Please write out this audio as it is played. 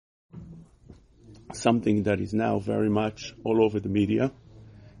something that is now very much all over the media,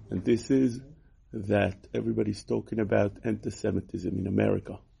 and this is that everybody's talking about anti-Semitism in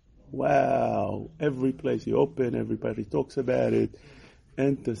America. Wow, every place you open, everybody talks about it.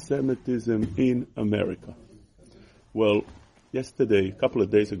 Anti-Semitism in America. Well, yesterday, a couple of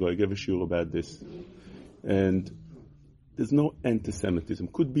days ago, I gave a shiur about this. And there's no anti-Semitism.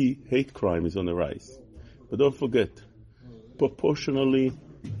 Could be hate crime is on the rise. But don't forget, proportionally,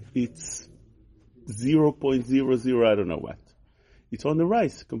 it's 0.00, I don't know what. It's on the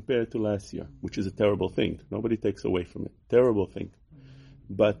rise compared to last year, which is a terrible thing. Nobody takes away from it. Terrible thing.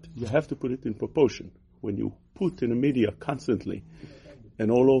 But you have to put it in proportion. When you put in the media constantly and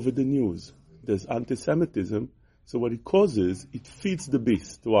all over the news, there's anti-Semitism. So what it causes, it feeds the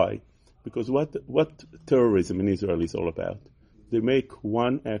beast. Why? Because what terrorism in Israel is all about? They make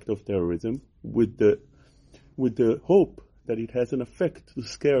one act of terrorism with the hope that it has an effect to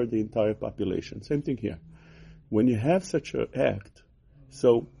scare the entire population. Same thing here. When you have such an act,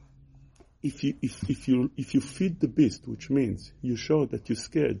 so if you feed the beast, which means you show that you're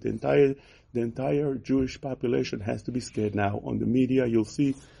scared, the entire Jewish population has to be scared now. On the media, you'll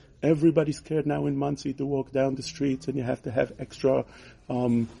see everybody's scared now in Monsey to walk down the streets, and you have to have extra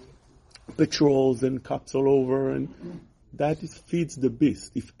patrols and cops all over, and that feeds the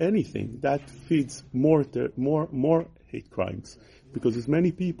beast. If anything, that feeds more hate crimes, because there's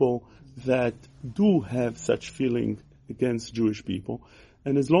many people that do have such feeling against Jewish people,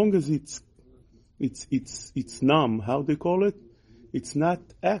 and as long as it's numb, how they call it, it's not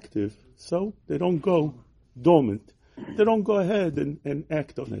active, so they don't go dormant. They don't go ahead and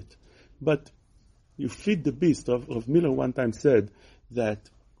act on it. But you feed the beast. Of Miller one time said that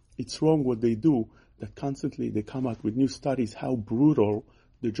it's wrong what they do, that constantly they come out with new studies how brutal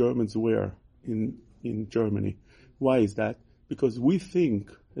the Germans were in Germany. Why is that? Because we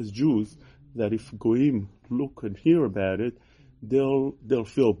think as Jews that if Goyim look and hear about it, they'll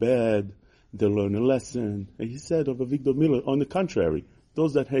feel bad, they'll learn a lesson. And he said of Avigdor Miller, on the contrary,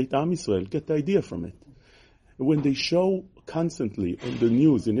 those that hate Am Yisrael get the idea from it. When they show constantly on the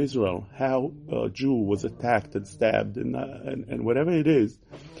news in Israel how a Jew was attacked and stabbed and whatever it is,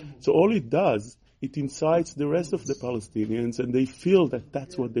 so all it does, it incites the rest of the Palestinians, and they feel that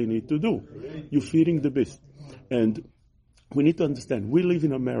that's what they need to do. You're feeding the beast. And we need to understand, we live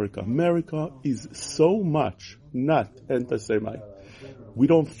in America. America is so much not anti-Semite. We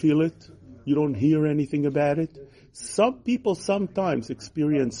don't feel it. You don't hear anything about it. Some people sometimes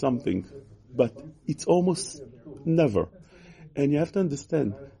experience something, but it's almost never. And you have to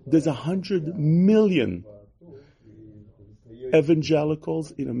understand, there's 100 million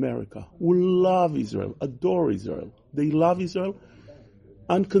evangelicals in America who love Israel, adore Israel. They love Israel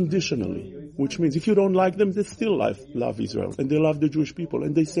unconditionally, which means if you don't like them, they still love Israel, and they love the Jewish people,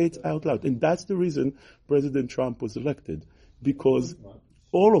 and they say it out loud. And that's the reason President Trump was elected, because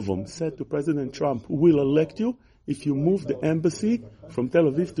all of them said to President Trump, we'll elect you if you move the embassy from Tel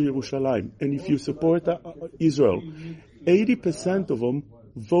Aviv to Yerushalayim, and if you support Israel. 80% of them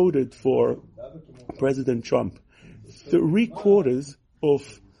voted for President Trump. 3/4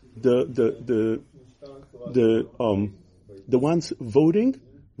 of the ones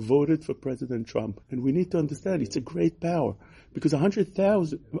voted for President Trump. And we need to understand it's a great power, because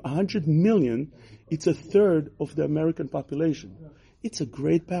 100 million, it's a third of the American population. It's a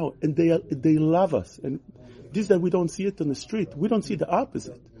great power, and they love us. And this that we don't see it on the street, we don't see the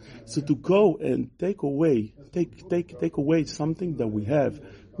opposite. So to go and take away something that we have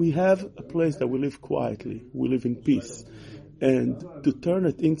a place that we live quietly, we live in peace. And to turn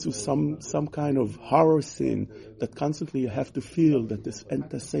it into some kind of horror scene that constantly you have to feel that there's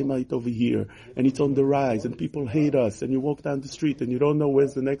anti-Semite over here, and it's on the rise, and people hate us, and you walk down the street and you don't know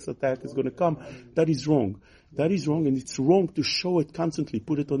where's the next attack is going to come, that is wrong. That is wrong, and it's wrong to show it constantly,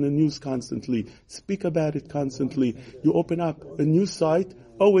 put it on the news constantly, speak about it constantly. You open up a news site,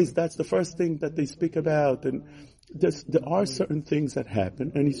 always that's the first thing that they speak about, and there are certain things that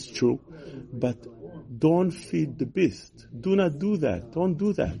happen, and it's true, but don't feed the beast. Do not do that. Don't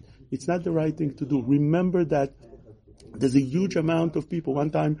do that. It's not the right thing to do. Remember that there's a huge amount of people. One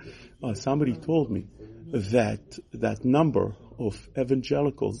time, somebody told me that number of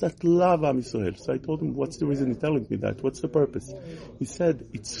evangelicals that love Am Yisrael. So I told him, what's the reason you're telling me that? What's the purpose? He said,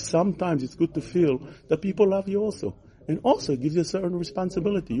 sometimes it's good to feel that people love you also. And also it gives you a certain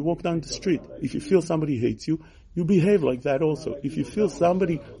responsibility. You walk down the street. If you feel somebody hates you, you behave like that also. If you feel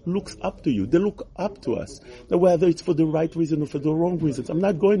somebody looks up to you, they look up to us. Now, whether it's for the right reason or for the wrong reasons, I'm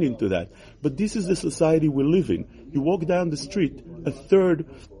not going into that. But this is the society we live in. You walk down the street, a third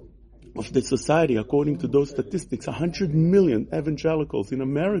of the society, according to those statistics, 100 million evangelicals in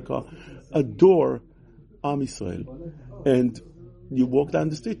America adore Am Yisrael. And you walk down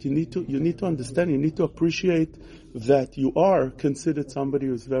the street, you need to understand, you need to appreciate that you are considered somebody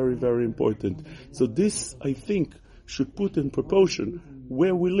who's very, very important. So this, I think, should put in proportion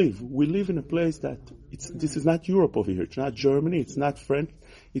where we live. We live in a place that this is not Europe over here. It's not Germany. It's not France.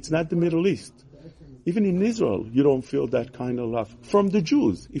 It's not the Middle East. Even in Israel, you don't feel that kind of love from the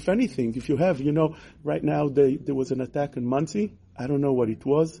Jews. If anything, if you have, right now there was an attack in Monsey. I don't know what it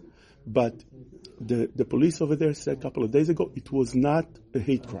was, but the police over there said a couple of days ago it was not a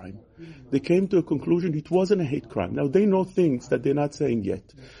hate crime. They came to a conclusion it wasn't a hate crime. Now they know things that they're not saying yet,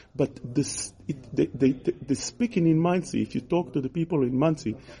 but the speaking in Monsey, if you talk to the people in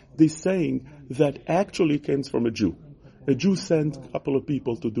Monsey, they're saying that actually came from a Jew. A Jew sent a couple of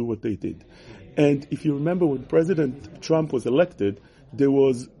people to do what they did. And if you remember when President Trump was elected, there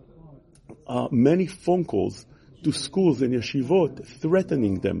was many phone calls to schools and yeshivot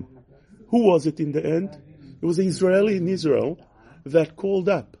threatening them. Who was it in the end? It was an Israeli in Israel that called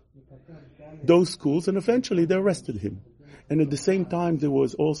up those schools, and eventually they arrested him. And at the same time, there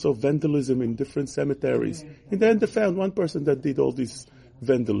was also vandalism in different cemeteries. In the end, they found one person that did all this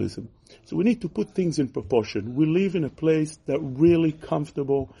vandalism. So we need to put things in proportion. We live in a place that really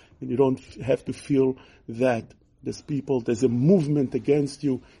comfortable, and you don't have to feel that there's a movement against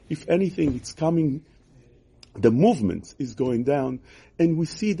you. If anything, it's coming, the movement is going down, and we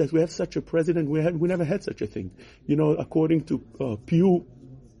see that we have such a president. We never had such a thing. According to Pew,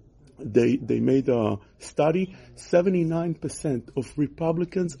 they made a study. 79% of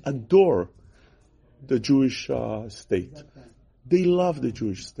Republicans adore the Jewish state. They love the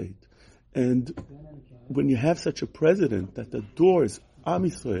Jewish state. And when you have such a president that adores Am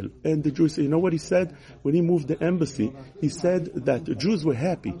Yisrael and the Jews, you know what he said? When he moved the embassy, he said that the Jews were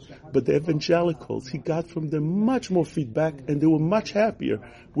happy, but the evangelicals, he got from them much more feedback, and they were much happier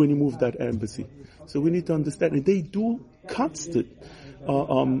when he moved that embassy. So we need to understand, and they do constant,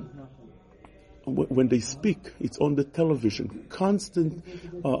 when they speak, it's on the television, constant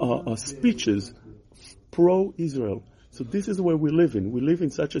speeches pro-Israel. So this is where we live in. We live in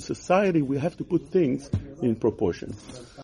such a society, we have to put things in proportion.